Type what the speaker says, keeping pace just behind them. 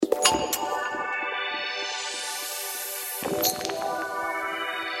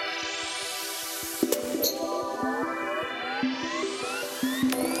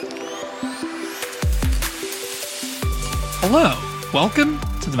Hello, welcome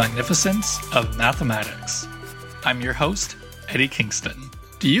to the Magnificence of Mathematics. I'm your host, Eddie Kingston.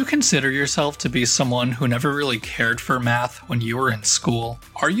 Do you consider yourself to be someone who never really cared for math when you were in school?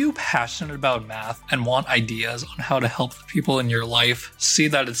 Are you passionate about math and want ideas on how to help the people in your life see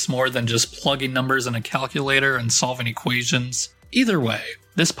that it's more than just plugging numbers in a calculator and solving equations? Either way,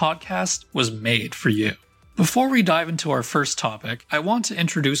 this podcast was made for you. Before we dive into our first topic, I want to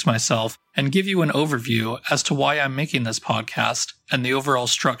introduce myself and give you an overview as to why I'm making this podcast and the overall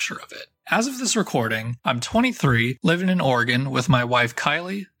structure of it. As of this recording, I'm 23, living in Oregon with my wife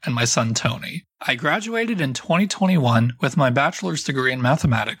Kylie and my son Tony. I graduated in 2021 with my bachelor's degree in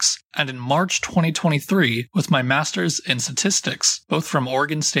mathematics, and in March 2023 with my master's in statistics, both from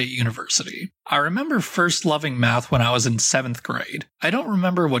Oregon State University. I remember first loving math when I was in 7th grade. I don't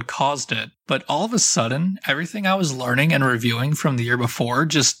remember what caused it, but all of a sudden, everything I was learning and reviewing from the year before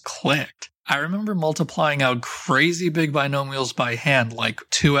just clicked. I remember multiplying out crazy big binomials by hand like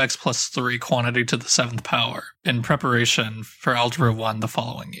 2x plus 3 quantity to the 7th power in preparation for Algebra 1 the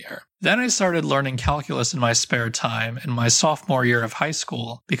following year. Then I started learning calculus in my spare time in my sophomore year of high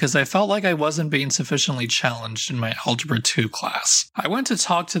school because I felt like I wasn't being sufficiently challenged in my Algebra 2 class. I went to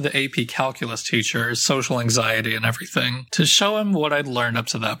talk to the AP calculus teacher, social anxiety and everything, to show him what I'd learned up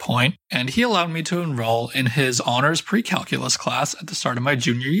to that point, and he allowed me to enroll in his honors pre-calculus class at the start of my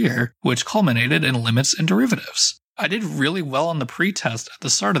junior year, which culminated in limits and derivatives. I did really well on the pre-test at the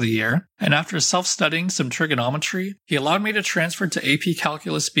start of the year, and after self-studying some trigonometry, he allowed me to transfer to AP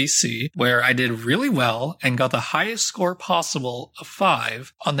Calculus BC, where I did really well and got the highest score possible of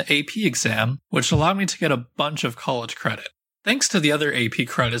 5 on the AP exam, which allowed me to get a bunch of college credit. Thanks to the other AP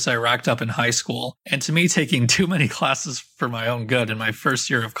credits I racked up in high school, and to me taking too many classes for my own good in my first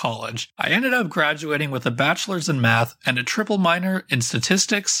year of college, I ended up graduating with a bachelor's in math and a triple minor in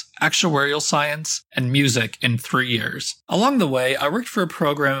statistics, actuarial science, and music in 3 years. Along the way, I worked for a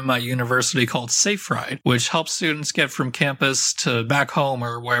program in my university called Safe Ride, which helps students get from campus to back home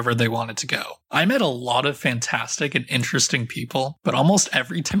or wherever they wanted to go. I met a lot of fantastic and interesting people, but almost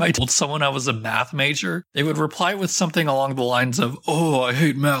every time I told someone I was a math major, they would reply with something along the lines of, "Oh, I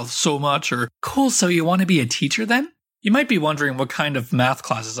hate math so much," or "Cool, so you want to be a teacher then?" You might be wondering what kind of math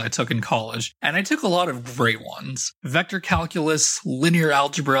classes I took in college, and I took a lot of great ones. Vector calculus, linear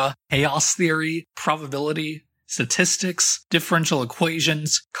algebra, chaos theory, probability, statistics, differential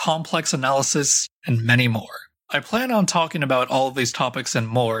equations, complex analysis, and many more. I plan on talking about all of these topics and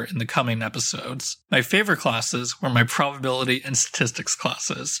more in the coming episodes. My favorite classes were my probability and statistics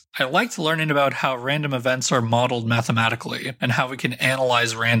classes. I liked learning about how random events are modeled mathematically and how we can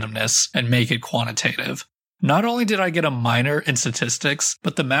analyze randomness and make it quantitative. Not only did I get a minor in statistics,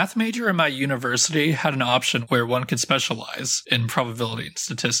 but the math major at my university had an option where one could specialize in probability and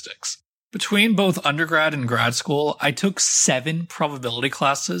statistics. Between both undergrad and grad school, I took 7 probability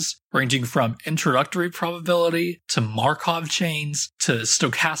classes, ranging from introductory probability to Markov chains to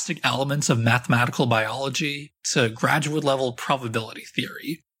stochastic elements of mathematical biology to graduate level probability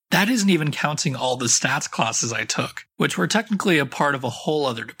theory. That isn't even counting all the stats classes I took, which were technically a part of a whole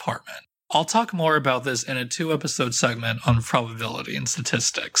other department. I'll talk more about this in a 2-episode segment on probability and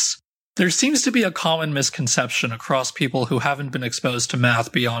statistics. There seems to be a common misconception across people who haven't been exposed to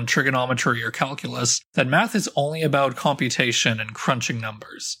math beyond trigonometry or calculus that math is only about computation and crunching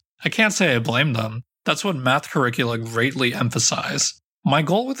numbers. I can't say I blame them. That's what math curricula greatly emphasize. My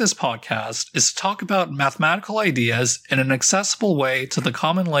goal with this podcast is to talk about mathematical ideas in an accessible way to the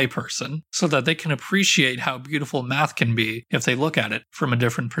common layperson so that they can appreciate how beautiful math can be if they look at it from a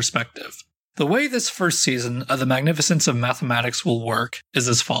different perspective. The way this first season of The Magnificence of Mathematics will work is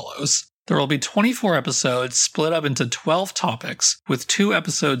as follows. There will be 24 episodes split up into 12 topics, with 2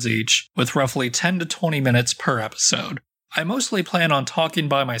 episodes each, with roughly 10 to 20 minutes per episode. I mostly plan on talking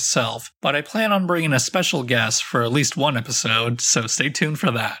by myself, but I plan on bringing a special guest for at least one episode, so stay tuned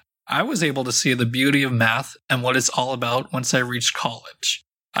for that. I was able to see the beauty of math and what it's all about once I reached college.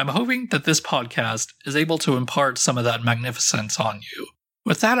 I'm hoping that this podcast is able to impart some of that magnificence on you.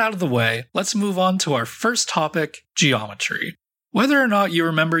 With that out of the way, let's move on to our first topic, geometry. Whether or not you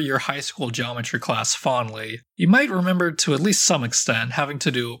remember your high school geometry class fondly, you might remember to at least some extent having to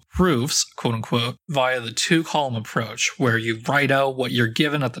do proofs, quote-unquote, via the 2-column approach, where you write out what you're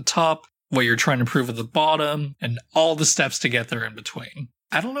given at the top, what you're trying to prove at the bottom, and all the steps to get there in between.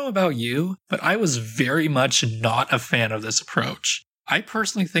 I don't know about you, but I was very much not a fan of this approach. I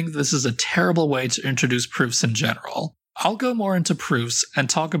personally think this is a terrible way to introduce proofs in general. I'll go more into proofs and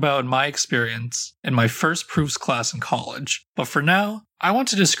talk about my experience in my first proofs class in college, but for now, I want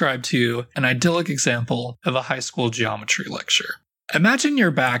to describe to you an idyllic example of a high school geometry lecture. Imagine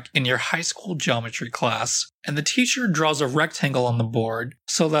you're back in your high school geometry class, and the teacher draws a rectangle on the board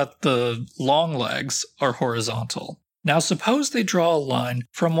so that the long legs are horizontal. Now suppose they draw a line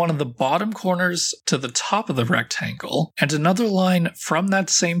from one of the bottom corners to the top of the rectangle, and another line from that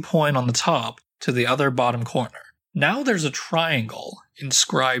same point on the top to the other bottom corner. Now there's a triangle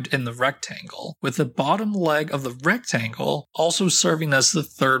inscribed in the rectangle, with the bottom leg of the rectangle also serving as the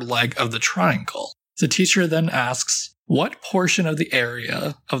third leg of the triangle. The teacher then asks, what portion of the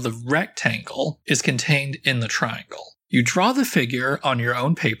area of the rectangle is contained in the triangle? You draw the figure on your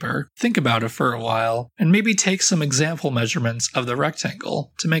own paper, think about it for a while, and maybe take some example measurements of the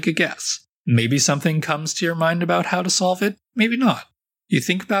rectangle to make a guess. Maybe something comes to your mind about how to solve it, maybe not. You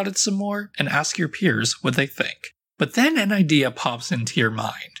think about it some more and ask your peers what they think. But then an idea pops into your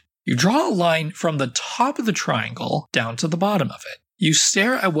mind. You draw a line from the top of the triangle down to the bottom of it. You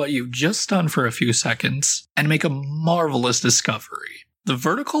stare at what you've just done for a few seconds and make a marvelous discovery. The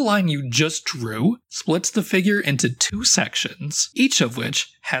vertical line you just drew splits the figure into two sections, each of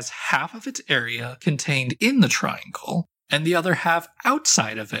which has half of its area contained in the triangle and the other half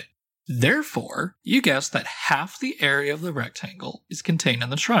outside of it. Therefore, you guess that half the area of the rectangle is contained in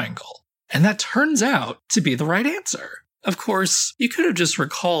the triangle. And that turns out to be the right answer. Of course, you could have just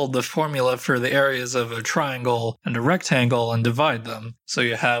recalled the formula for the areas of a triangle and a rectangle and divide them. So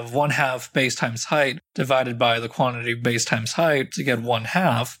you have 1/2 base times height divided by the quantity base times height to get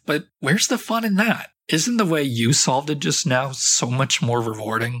 1/2, but where's the fun in that? Isn't the way you solved it just now so much more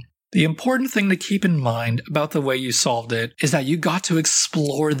rewarding? The important thing to keep in mind about the way you solved it is that you got to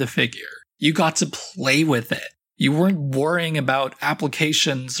explore the figure. You got to play with it. You weren't worrying about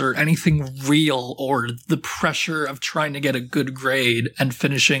applications or anything real or the pressure of trying to get a good grade and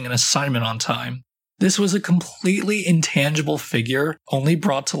finishing an assignment on time. This was a completely intangible figure only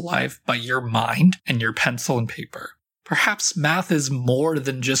brought to life by your mind and your pencil and paper. Perhaps math is more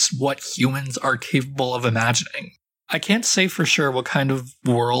than just what humans are capable of imagining. I can't say for sure what kind of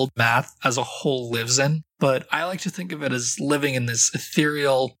world math as a whole lives in, but I like to think of it as living in this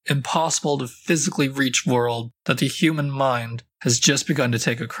ethereal, impossible to physically reach world that the human mind has just begun to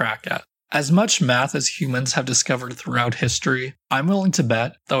take a crack at. As much math as humans have discovered throughout history, I'm willing to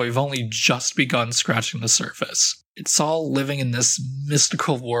bet that we've only just begun scratching the surface. It's all living in this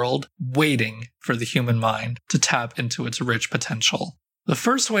mystical world, waiting for the human mind to tap into its rich potential. The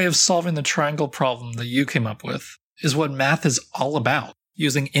first way of solving the triangle problem that you came up with is what math is all about,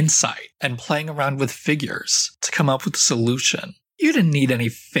 using insight and playing around with figures to come up with a solution. You didn't need any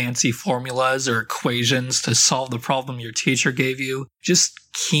fancy formulas or equations to solve the problem your teacher gave you, just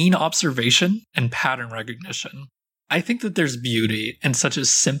keen observation and pattern recognition. I think that there's beauty in such a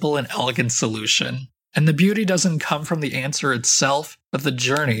simple and elegant solution, and the beauty doesn't come from the answer itself, but the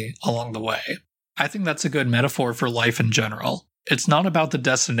journey along the way. I think that's a good metaphor for life in general. It's not about the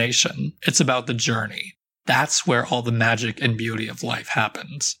destination, it's about the journey. That's where all the magic and beauty of life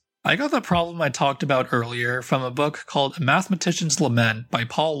happens. I got the problem I talked about earlier from a book called A Mathematician's Lament by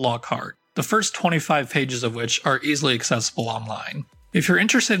Paul Lockhart, the first 25 pages of which are easily accessible online. If you're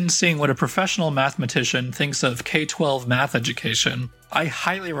interested in seeing what a professional mathematician thinks of K-12 math education, I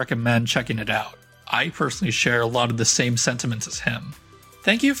highly recommend checking it out. I personally share a lot of the same sentiments as him.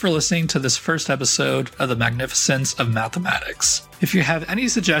 Thank you for listening to this first episode of The Magnificence of Mathematics. If you have any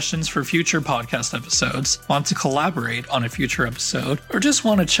suggestions for future podcast episodes, want to collaborate on a future episode, or just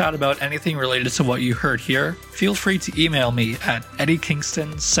want to chat about anything related to what you heard here, feel free to email me at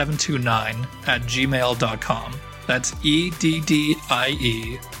eddiekingston729@gmail.com. That's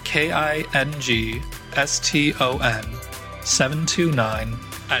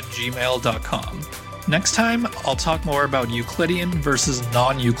EDDIEKINGSTON729@gmail.com. Next time, I'll talk more about Euclidean versus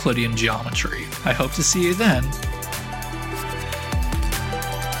non-Euclidean geometry. I hope to see you then.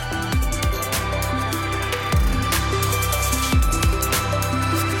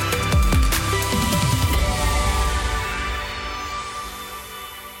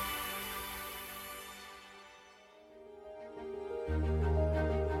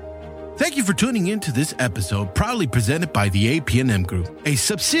 Thank you for tuning in to this episode, proudly presented by the APNM Group, a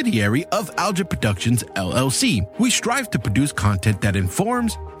subsidiary of Algebra Productions, LLC. We strive to produce content that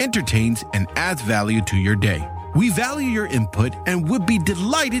informs, entertains, and adds value to your day. We value your input and would be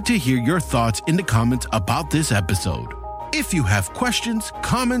delighted to hear your thoughts in the comments about this episode. If you have questions,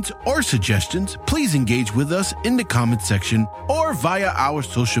 comments, or suggestions, please engage with us in the comment section or via our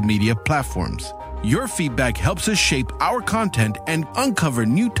social media platforms. Your feedback helps us shape our content and uncover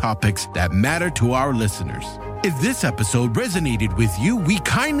new topics that matter to our listeners. If this episode resonated with you, we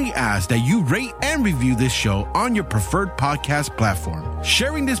kindly ask that you rate and review this show on your preferred podcast platform.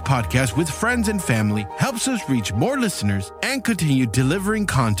 Sharing this podcast with friends and family helps us reach more listeners and continue delivering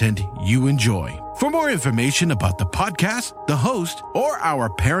content you enjoy. For more information about the podcast, the host, or our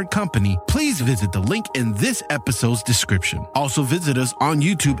parent company, please visit the link in this episode's description. Also visit us on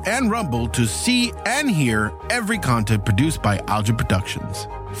YouTube and Rumble to see and hear every content produced by Algia Productions.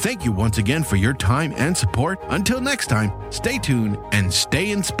 Thank you once again for your time and support. Until next time, stay tuned and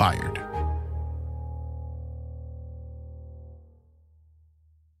stay inspired.